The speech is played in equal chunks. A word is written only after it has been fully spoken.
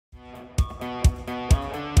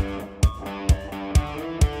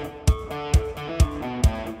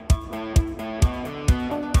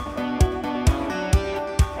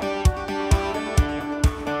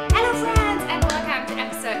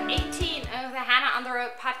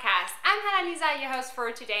Road podcast. I'm Hannah, your host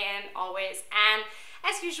for today and always, and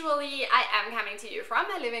as usually I am coming to you from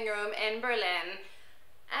my living room in Berlin,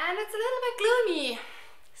 and it's a little bit gloomy.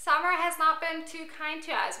 Summer has not been too kind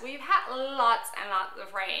to us. We've had lots and lots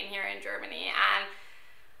of rain here in Germany, and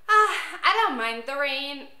I don't mind the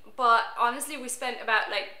rain, but honestly we spent about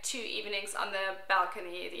like 2 evenings on the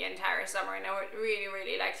balcony the entire summer, and I would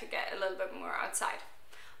really like to get a little bit more outside.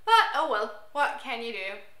 But oh well, what can you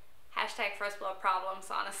do? Hashtag first world problems,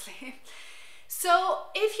 honestly. So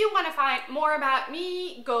if you want to find more about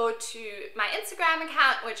me, go to my Instagram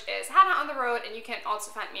account, which is hannaontheroad, and you can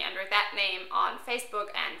also find me under that name on Facebook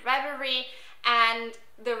and Reverie. And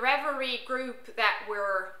the Reverie group that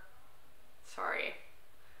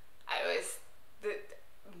the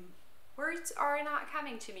words are not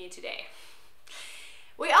coming to me today.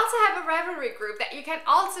 We also have a Reverie group that you can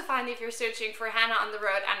also find if you're searching for Hannah on the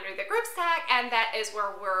Road under the groups tag, and that is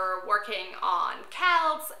where we're working on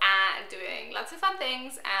CALs and doing lots of fun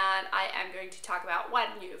things, and I am going to talk about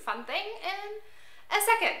one new fun thing in a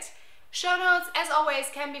second. Show notes, as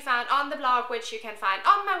always, can be found on the blog, which you can find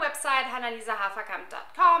on my website,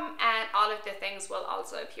 hannalisahaferkamp.com, and all of the things will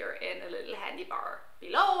also appear in a little handy bar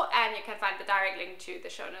below, and you can find the direct link to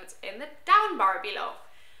the show notes in the down bar below.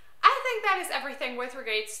 I think that is everything with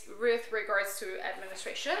regards to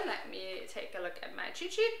administration. Let me take a look at my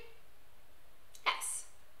cheat sheet. Yes,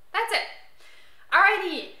 that's it.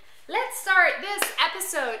 Alrighty, let's start this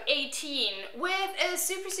episode 18 with a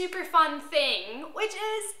super fun thing, which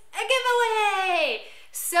is a giveaway.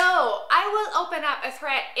 So I will open up a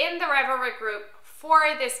thread in the Reverie group for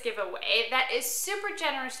this giveaway that is super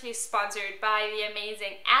generously sponsored by the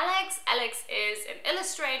amazing Alex. Alex is an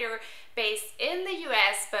illustrator based in the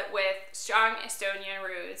US but with strong Estonian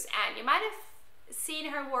roots, and you might have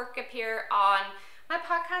seen her work appear on my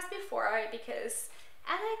podcast before because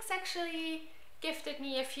Alex actually gifted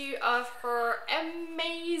me a few of her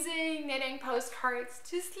amazing knitting postcards.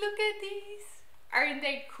 Just look at these. Aren't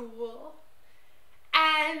they cool?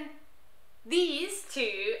 And these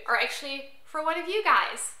two are actually for one of you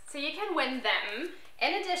guys, so you can win them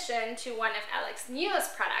in addition to one of Alex's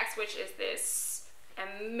newest products, which is this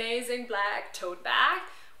amazing black tote bag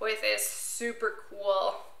with this super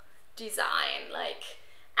cool design, like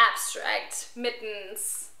abstract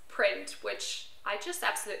mittens print, which I just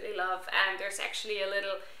absolutely love. And there's actually a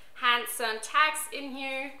little hand-sewn text in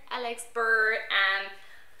here, Alex Bird, and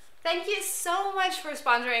thank you so much for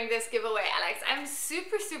sponsoring this giveaway, Alex. I'm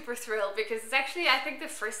super thrilled because it's actually, I think, the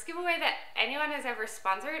first giveaway that anyone has ever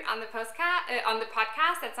sponsored on the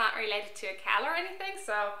podcast that's not related to a CAL or anything,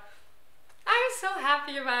 so I'm so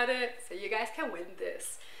happy about it. So you guys can win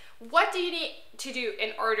this. What do you need to do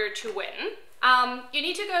in order to win? You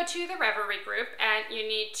need to go to the Reverie group, and you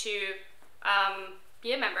need to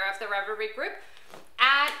be a member of the Reverie group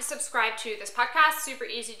and subscribe to this podcast. Super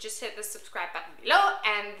easy, just hit the subscribe button below,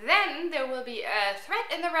 and then there will be a thread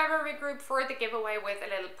in the Reverie group for the giveaway with a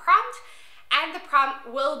little prompt, and the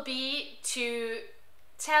prompt will be to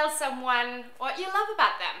tell someone what you love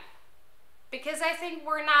about them, because I think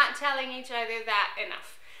we're not telling each other that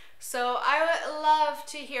enough. So I would love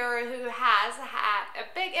to hear who has had a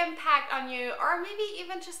big impact on you, or maybe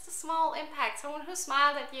even just a small impact, someone who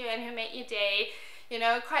smiled at you and who made your day, you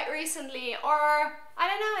know, quite recently, or I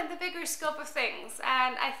don't know, in the bigger scope of things.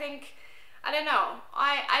 And I think, I don't know,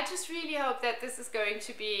 I just really hope that this is going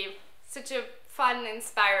to be such a fun,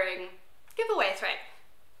 inspiring giveaway thread.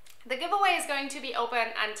 The giveaway is going to be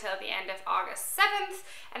open until the end of August 7th,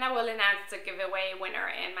 and I will announce the giveaway winner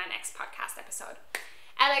in my next podcast episode.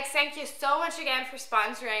 Alex, thank you so much again for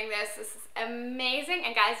sponsoring this. This is amazing.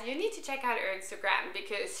 And guys, you need to check out her Instagram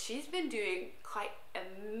because she's been doing quite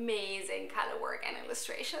amazing color work and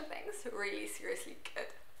illustration things. Really seriously good.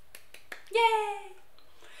 Yay!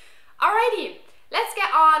 Alrighty, let's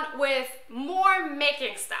get on with more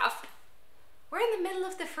making stuff. We're in the middle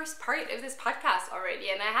of the first part of this podcast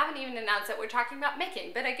already, and I haven't even announced that we're talking about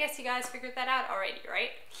making, but I guess you guys figured that out already,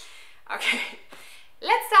 right? Okay.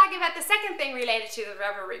 Let's talk about the second thing related to the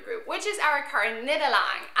Reverie group, which is our current knit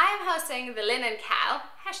along. I am hosting the Linen Cal,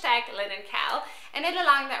 hashtag Linen Cal, a knit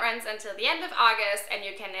along that runs until the end of August, and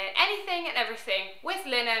you can knit anything and everything with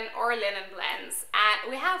linen or linen blends. And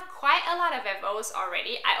we have quite a lot of FOs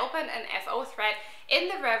already. I opened an FO thread in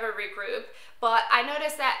the Reverie group, but I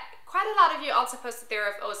noticed that quite a lot of you also posted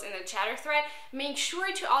their FOs in the chatter thread. Make sure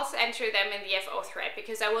to also enter them in the FO thread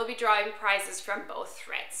because I will be drawing prizes from both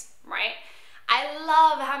threads, right? I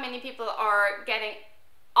love how many people are getting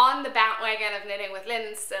on the bandwagon of knitting with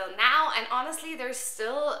linen still now, and honestly there's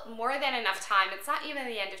still more than enough time. It's not even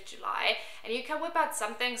the end of July, and you can whip out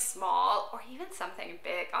something small or even something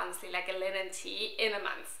big, honestly, like a linen tee in a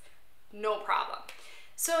month, no problem.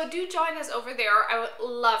 So do join us over there. I would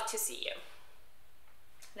love to see you.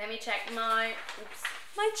 Let me check my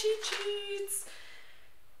cheat sheets.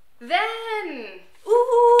 Then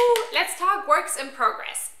let's talk works in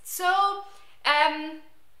progress. So I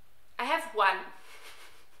have one.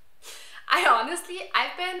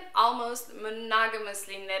 I've been almost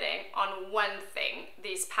monogamously knitting on one thing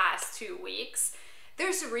these past 2 weeks.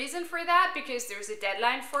 There's a reason for that, because there's a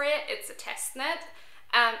deadline for it. It's a test knit.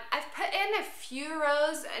 I've put in a few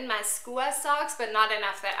rows in my Skua socks, but not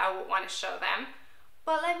enough that I would want to show them.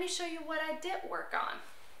 But let me show you what I did work on.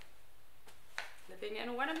 Living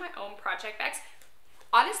in one of my own project bags.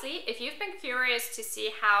 Honestly, if you've been curious to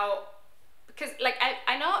see how, because like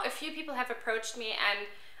I know a few people have approached me and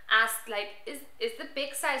asked like, is the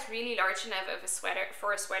big size really large enough of a sweater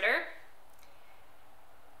for a sweater?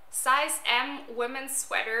 Size M women's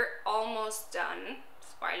sweater almost done.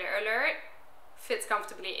 Spoiler alert. Fits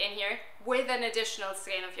comfortably in here with an additional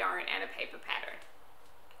skein of yarn and a paper pattern.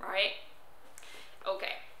 Right?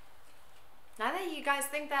 Okay. Not that you guys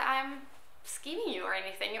think that I'm scheming you or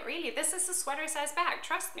anything. Really, this is a sweater size bag.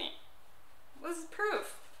 Trust me. This is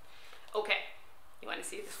proof. Okay. You want to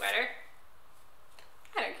see the sweater?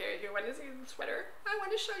 I don't care if you want to see the sweater. I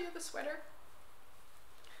want to show you the sweater.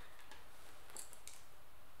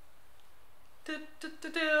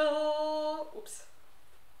 Oops.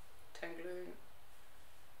 Tangling.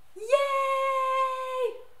 Yay!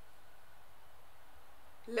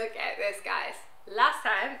 Look at this, guys. Last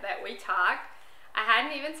time that we talked, I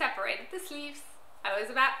hadn't even separated the sleeves. I was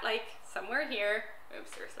about like somewhere here.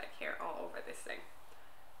 Oops, there's like hair all over this thing.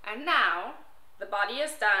 And now the body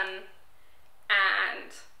is done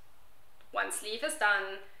and one sleeve is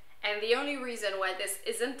done. And the only reason why this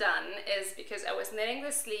isn't done is because I was knitting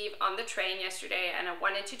the sleeve on the train yesterday and I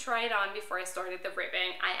wanted to try it on before I started the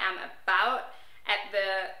ribbing. I am about at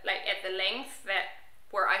the length that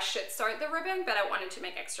where I should start the ribbing, but I wanted to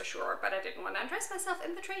make extra sure, but I didn't want to undress myself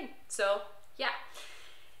in the train. So yeah.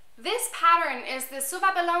 This pattern is the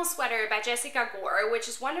Sauva Ballon sweater by Jessica Gore, which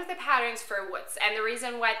is one of the patterns for Woods. And the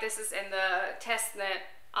reason why this is in the test knit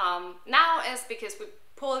now is because we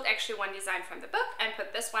pulled actually one design from the book and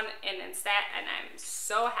put this one in instead, and I'm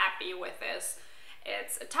so happy with this.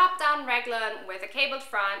 It's a top-down raglan with a cabled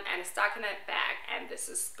front and a stockinette bag, and this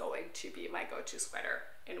is going to be my go-to sweater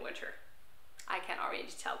in winter. I can already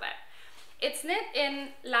tell that. It's knit in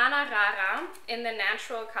Lana Rara in the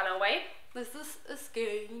natural colorway. This is a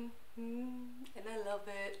skein, and I love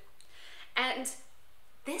it. And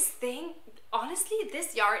this thing, honestly,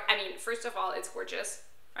 this yarn, I mean, first of all, it's gorgeous,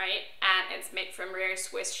 right? And it's made from rare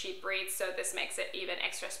Swiss sheep breeds, so this makes it even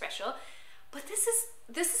extra special. But this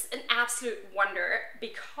is an absolute wonder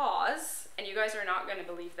because, and you guys are not going to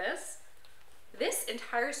believe this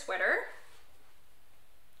entire sweater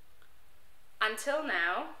until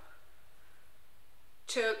now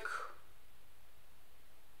took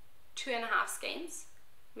 2.5 skeins,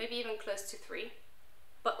 maybe even close to 3,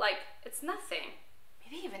 but like it's nothing,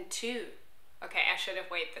 maybe even 2. Okay, I should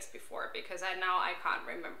have weighed this before because now I can't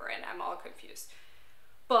remember and I'm all confused.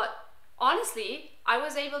 But honestly, I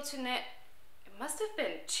was able to knit, it must have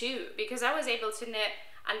been 2, because I was able to knit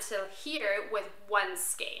until here with 1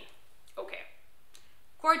 skein. Okay,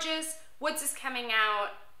 gorgeous. Woods is coming out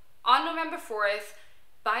on November 4th.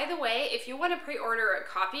 By the way, if you want to pre-order a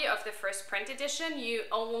copy of the first print edition, you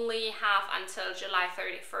only have until July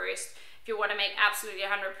 31st if you want to make absolutely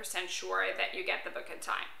 100% sure that you get the book in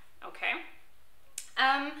time, okay?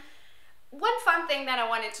 One fun thing that I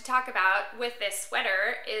wanted to talk about with this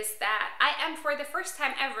sweater is that I am, for the first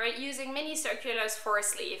time ever, using mini circulars for a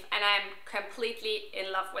sleeve, and I'm completely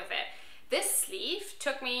in love with it. This sleeve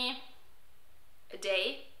took me a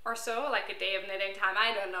day or so, like a day of knitting time.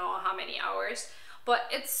 I don't know how many hours. But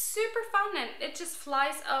it's super fun and it just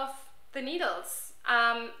flies off the needles.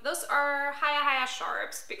 Those are Haya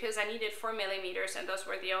sharps because I needed 4mm and those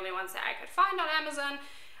were the only ones that I could find on Amazon.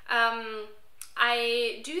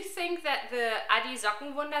 I do think that the Adi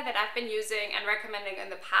Sockenwunder that I've been using and recommending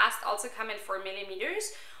in the past also come in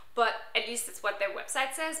 4mm, but at least it's what their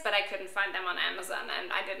website says, but I couldn't find them on Amazon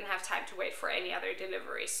and I didn't have time to wait for any other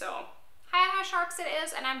delivery. So Haya sharps it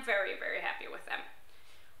is, and I'm very, very happy with them.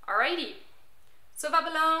 Alrighty. Sauva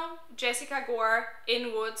Ballon, Jessica Gore,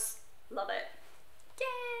 in Woods, love it.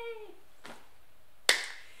 Yay!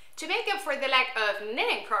 To make up for the lack of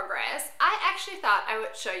knitting progress, I actually thought I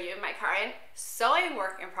would show you my current sewing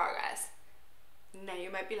work in progress. Now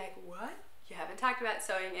you might be like, what? you haven't talked about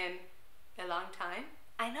sewing in a long time.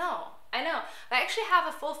 I know. I actually have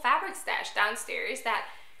a full fabric stash downstairs that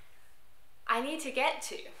I need to get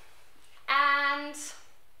to. And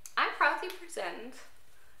I proudly present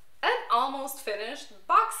an almost finished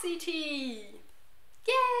boxy tee.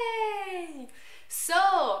 Yay!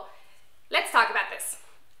 So, let's talk about this.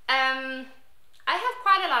 I have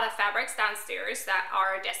quite a lot of fabrics downstairs that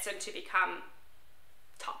are destined to become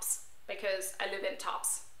tops, because I live in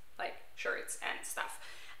tops, like shirts and stuff.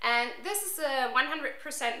 And this is a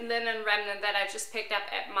 100% linen remnant that I just picked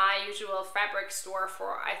up at my usual fabric store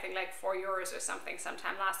for, I think, like €4 or something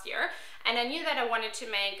sometime last year. And I knew that I wanted to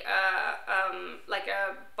make like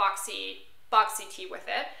a boxy tee with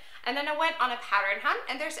it. And then I went on a pattern hunt,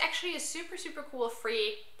 and there's actually a super cool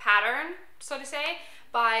free pattern, so to say,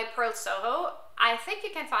 by Pearl Soho. I think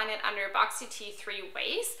you can find it under Boxy Tee 3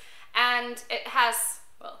 Ways, and it has,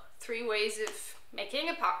 well, 3 ways of making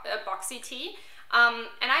a boxy tee.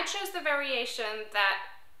 And I chose the variation that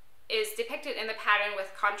is depicted in the pattern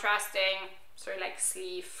with contrasting sort of like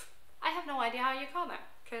sleeve. I have no idea how you call them,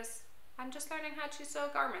 because I'm just learning how to sew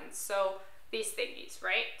garments. So these thingies,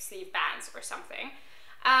 right? Sleeve bands or something.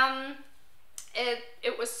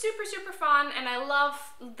 It was super fun, and I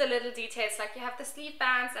love the little details. Like you have the sleeve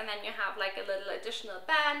bands, and then you have like a little additional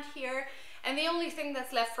band here. And the only thing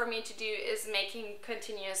that's left for me to do is making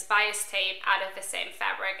continuous bias tape out of the same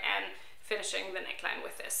fabric and finishing the neckline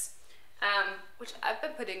with this, which I've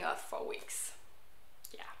been putting off for weeks.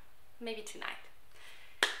 Yeah, maybe tonight.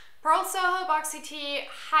 Pearl Soho boxy tee,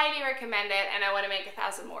 highly recommend it, and I want to make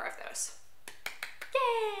 1,000 more of those.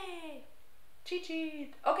 Yay!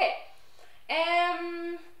 Cheat. Okay,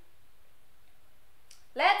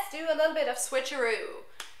 let's do a little bit of switcheroo.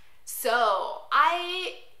 So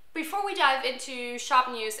before we dive into shop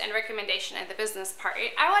news and recommendation and the business part,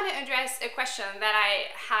 I want to address a question that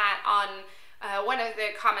I had on one of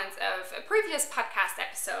the comments of a previous podcast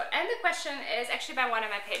episode. And the question is actually by one of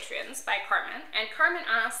my patrons, by Carmen. And Carmen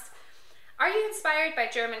asked, are you inspired by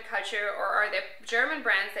German culture, or are there German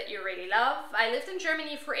brands that you really love? I lived in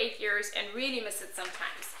Germany for 8 years and really miss it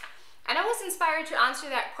sometimes. And I was inspired to answer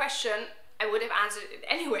that question. I would have answered it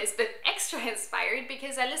anyways, but extra inspired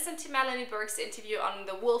because I listened to Melanie Burke's interview on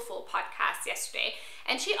the Woolful podcast yesterday,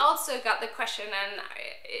 and she also got the question on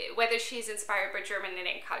whether she's inspired by German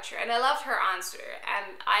knitting culture, and I loved her answer,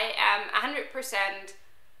 and I am 100%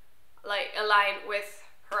 like aligned with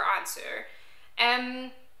her answer.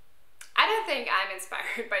 I don't think I'm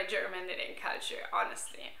inspired by German knitting culture,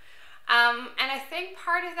 honestly, and I think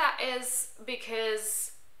part of that is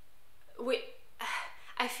because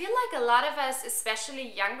I feel like a lot of us,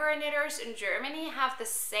 especially younger knitters in Germany, have the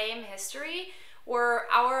same history where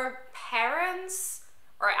our parents,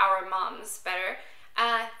 or our moms better,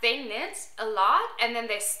 they knit a lot and then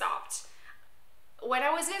they stopped. When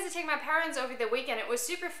I was visiting my parents over the weekend, it was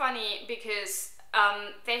super funny because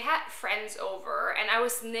they had friends over and I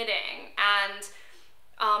was knitting, and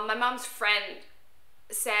my mom's friend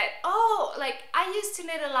said, oh, like I used to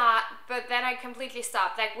knit a lot, but then I completely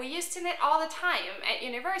stopped. Like we used to knit all the time at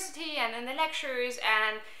university and in the lectures,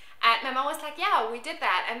 and my mom was like, yeah, we did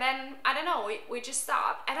that, and then I don't know, we just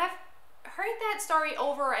stopped. And I've heard that story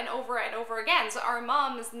over and over and over again. So our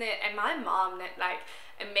moms knit, and my mom knit like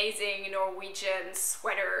amazing Norwegian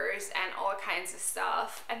sweaters and all kinds of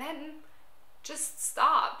stuff, and then just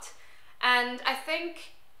stopped. And I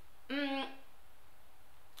think that's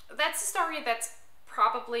a story that's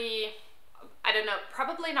probably, I don't know,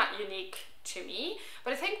 probably not unique to me,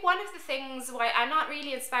 but I think one of the things why I'm not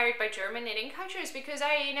really inspired by German knitting culture is because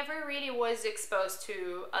I never really was exposed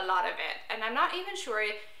to a lot of it, and I'm not even sure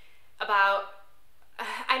about,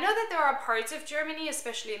 I know that there are parts of Germany,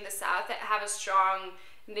 especially in the south, that have a strong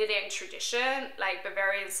knitting tradition, like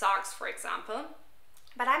Bavarian socks, for example,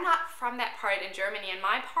 but I'm not from that part in Germany, and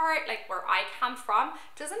my part, like where I come from,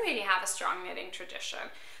 doesn't really have a strong knitting tradition.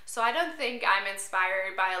 So I don't think I'm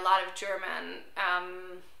inspired by a lot of German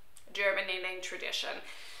knitting tradition.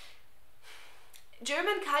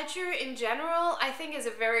 German culture in general, I think, is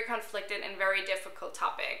a very conflicted and very difficult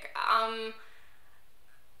topic.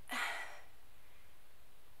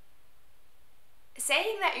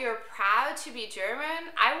 Saying that you're proud to be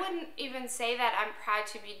German, I wouldn't even say that I'm proud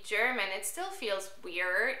to be German. It still feels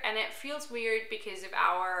weird, and it feels weird because of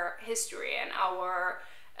our history and our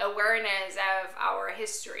awareness of our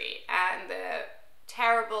history and the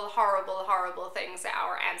terrible, horrible things that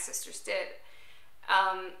our ancestors did,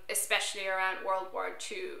 especially around World War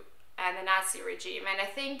II and the Nazi regime. And I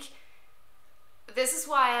think this is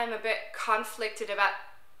why I'm a bit conflicted about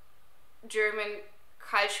German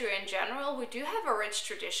culture in general. We do have a rich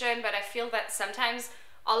tradition, but I feel that sometimes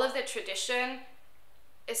all of the tradition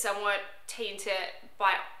is somewhat tainted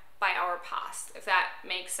by our past, if that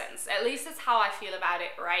makes sense. At least that's how I feel about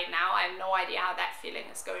it right now. I have no idea how that feeling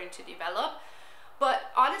is going to develop.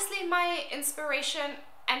 But honestly, my inspiration,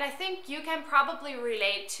 and I think you can probably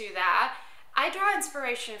relate to that, I draw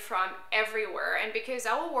inspiration from everywhere. And because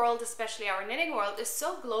our world, especially our knitting world, is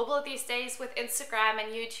so global these days with Instagram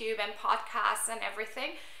and YouTube and podcasts and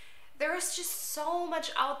everything, there is just so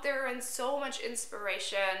much out there and so much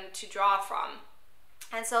inspiration to draw from.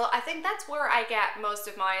 And so I think that's where I get most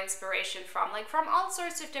of my inspiration from, like from all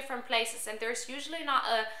sorts of different places, and there's usually not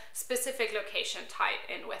a specific location tied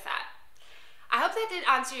in with that. I hope that did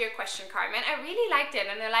answer your question, Carmen. I really liked it,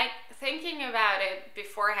 and I like thinking about it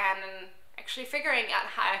beforehand and actually figuring out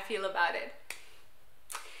how I feel about it.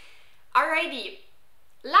 Alrighty,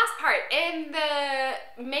 last part in the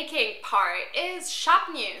making part is shop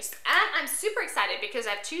news, and I'm super excited because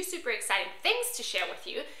I have two super exciting things to share with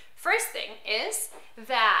you. First thing is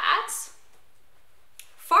that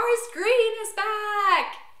Forest Green is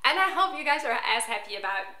back, and I hope you guys are as happy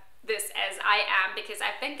about this as I am, because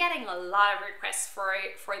I've been getting a lot of requests for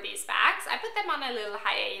these bags. I put them on a little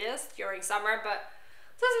hiatus during summer, but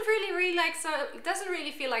it doesn't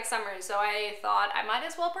really feel like summer, so I thought I might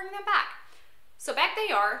as well bring them back. So back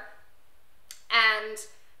they are, and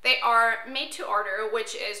they are made to order,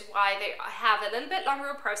 which is why they have a little bit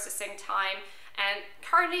longer processing time. And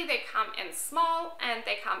currently they come in small and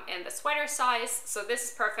they come in the sweater size. So this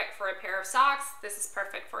is perfect for a pair of socks. This is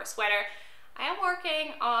perfect for a sweater. I am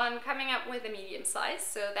working on coming up with a medium size,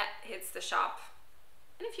 so that hits the shop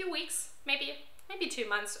in a few weeks, maybe 2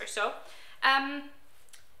 months or so.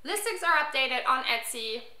 Listings are updated on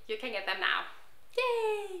Etsy. You can get them now.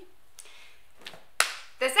 Yay!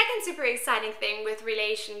 The second super exciting thing with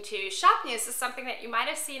relation to shop news is something that you might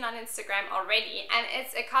have seen on Instagram already, and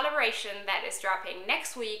it's a collaboration that is dropping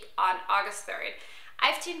next week on August 3rd.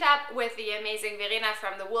 I've teamed up with the amazing Verena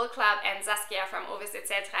from the Wool Club and Saskia from Ovis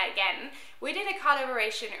Etc. again. We did a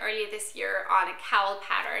collaboration earlier this year on a cowl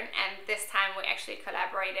pattern, and this time we actually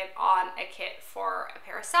collaborated on a kit for a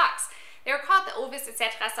pair of socks. They're called the Ovis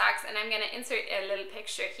Etc. socks, and I'm going to insert a little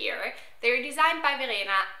picture here. They were designed by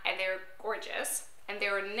Verena, and they're gorgeous. And they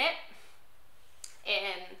were knit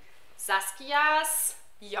in Saskia's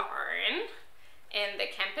yarn in the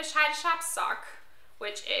Kempish Hide Shop sock,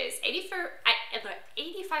 which is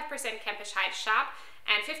 85% Kempish Hide Shop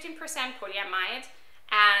and 15% polyamide.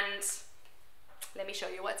 And let me show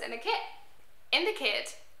you what's in the kit. In the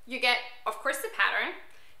kit, you get, of course, the pattern,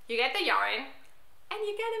 you get the yarn, and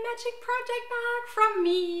you get a magic project bag from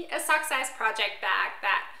me, a sock size project bag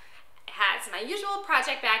that has my usual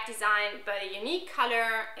project bag design, but a unique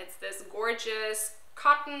color. It's this gorgeous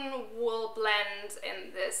cotton wool blend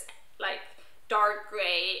in this like dark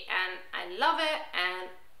gray, and I love it. And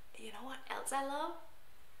you know what else I love?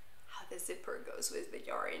 How the zipper goes with the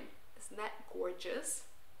yarn. Isn't that gorgeous?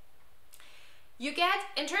 You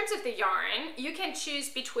get, in terms of the yarn, you can choose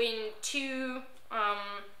between two,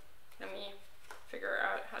 let me figure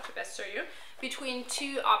out how to best show you, between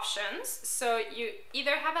two options. So you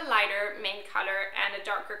either have a lighter main color and a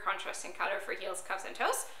darker contrasting color for heels, cuffs, and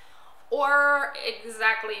toes, or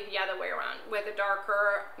exactly the other way around with a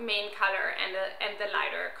darker main color and the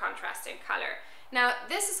lighter contrasting color. Now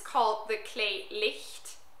this is called the Clay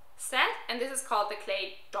Licht set, and this is called the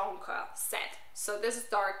Clay Donker set. So this is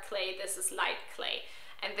dark clay, this is light clay,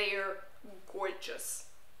 and they are gorgeous,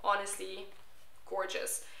 honestly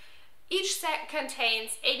gorgeous. Each set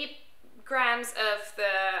contains 80 grams of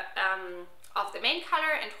the main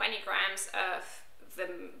color and 20 grams of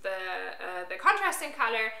the contrasting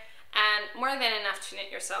color, and more than enough to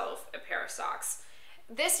knit yourself a pair of socks.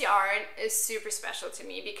 This yarn is super special to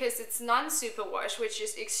me because it's non-superwash, which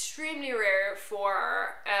is extremely rare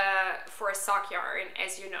for a sock yarn,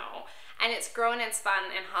 as you know, and it's grown and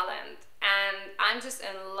spun in Holland. And I'm just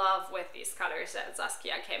in love with these colors that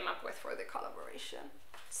Saskia came up with for the collaboration.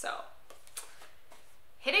 So,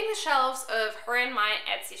 hitting the shelves of her and my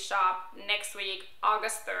Etsy shop next week,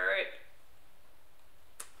 August 3rd.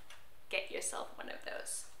 Get yourself one of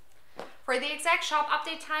those. For the exact shop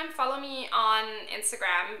update time, follow me on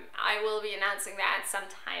Instagram. I will be announcing that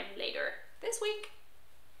sometime later this week.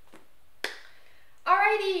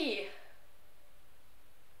 Alrighty.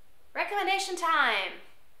 Recommendation time.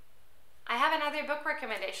 I have another book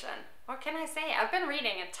recommendation. What can I say? I've been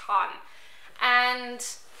reading a ton, and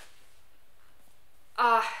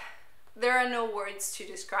there are no words to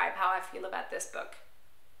describe how I feel about this book.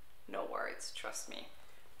 No words, trust me.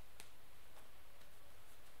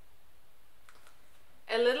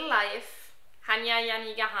 A Little Life, Hanya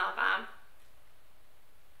Yani Gahara,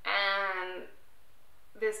 and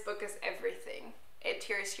this book is everything. It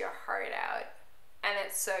tears your heart out, and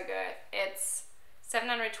it's so good. It's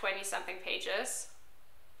 720 something pages,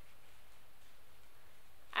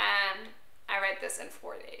 and I read this in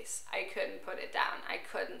 4 days. I couldn't put it down. I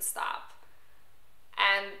couldn't stop.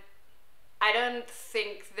 And I don't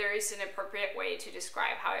think there is an appropriate way to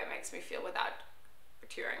describe how it makes me feel without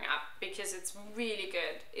tearing up, because it's really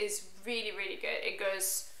good. It's really, really good. It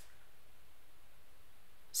goes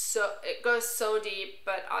so deep,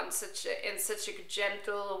 but in such a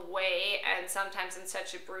gentle way, and sometimes in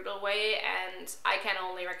such a brutal way, and I can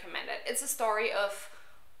only recommend it. It's a story of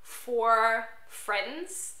 4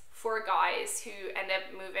 friends, 4 guys who end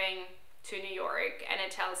up moving to New York, and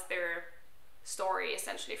it tells their story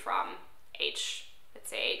essentially from let's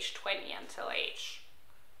say age 20 until age,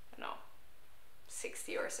 I don't know,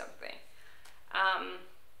 60 or something.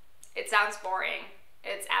 It sounds boring.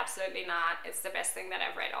 It's absolutely not. It's the best thing that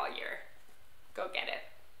I've read all year. Go get it.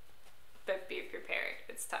 But be prepared.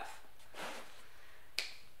 It's tough.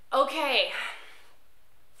 Okay.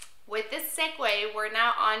 With this segue, we're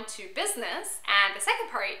now on to business and the second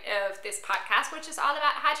part of this podcast, which is all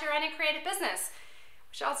about how to run a creative business,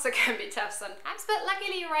 which also can be tough sometimes, but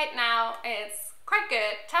luckily right now it's quite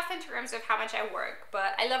good. Tough in terms of how much I work,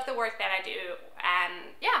 but I love the work that I do,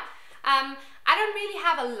 and yeah. I don't really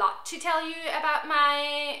have a lot to tell you about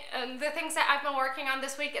my the things that I've been working on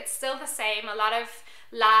this week. It's still the same. A lot of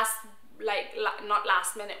not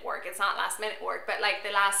last minute work. It's not last minute work, but like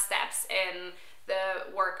the last steps in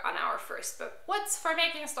the work on our first book, What's for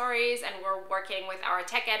Making Stories, and we're working with our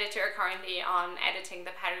tech editor currently on editing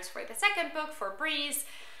the patterns for the second book for Breeze.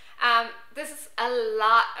 This is a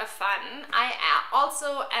lot of fun. I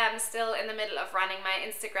also am still in the middle of running my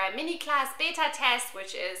Instagram mini class beta test,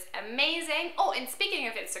 which is amazing. Oh, and speaking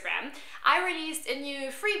of Instagram, I released a new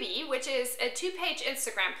freebie, which is a 2-page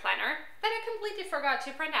Instagram planner that I completely forgot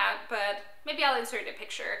to print out, but maybe I'll insert a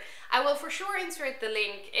picture. I will for sure insert the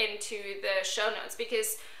link into the show notes,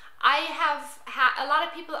 because I have had a lot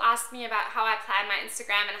of people ask me about how I plan my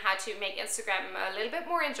Instagram and how to make Instagram a little bit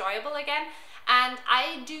more enjoyable again. And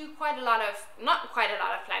I do not quite a lot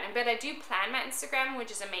of planning, but I do plan my Instagram,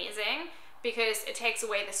 which is amazing because it takes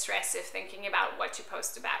away the stress of thinking about what to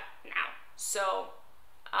post about now. So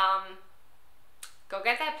go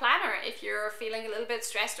get that planner if you're feeling a little bit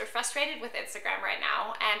stressed or frustrated with Instagram right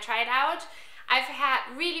now, and try it out. I've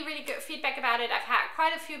had really, really good feedback about it. I've had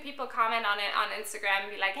quite a few people comment on it on Instagram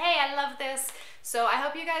and be like, hey, I love this. So I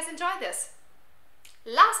hope you guys enjoy this.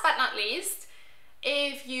 Last but not least,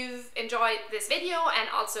 if you've enjoyed this video and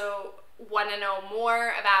also want to know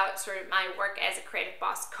more about sort of my work as a creative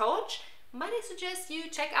boss coach, might I suggest you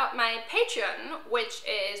check out my Patreon, which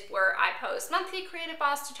is where I post monthly creative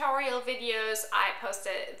boss tutorial videos. I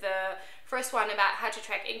posted the first one about how to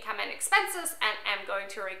track income and expenses, and I'm going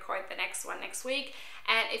to record the next one next week.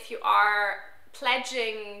 And if you are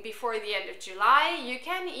pledging before the end of July, you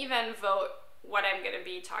can even vote what I'm going to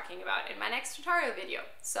be talking about in my next tutorial video.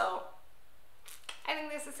 So I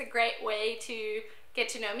think this is a great way to get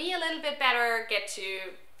to know me a little bit better, get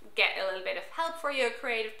a little bit of help for your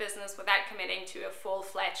creative business without committing to a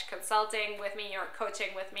full-fledged consulting with me or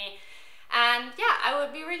coaching with me. And yeah, I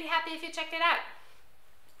would be really happy if you checked it out.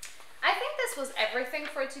 I think this was everything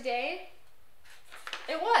for today.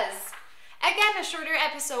 It was. Again, a shorter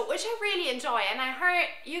episode, which I really enjoy, and I heard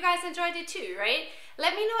you guys enjoyed it too, right?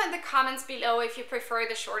 Let me know in the comments below if you prefer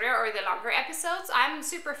the shorter or the longer episodes. I'm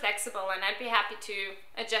super flexible and I'd be happy to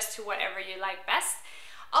adjust to whatever you like best.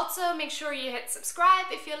 Also, make sure you hit subscribe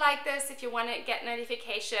if you like this, if you want to get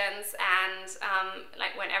notifications and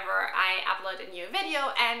like whenever I upload a new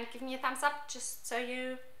video, and give me a thumbs up just so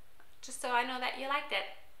I know that you liked it.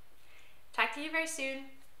 Talk to you very soon.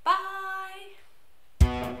 Bye!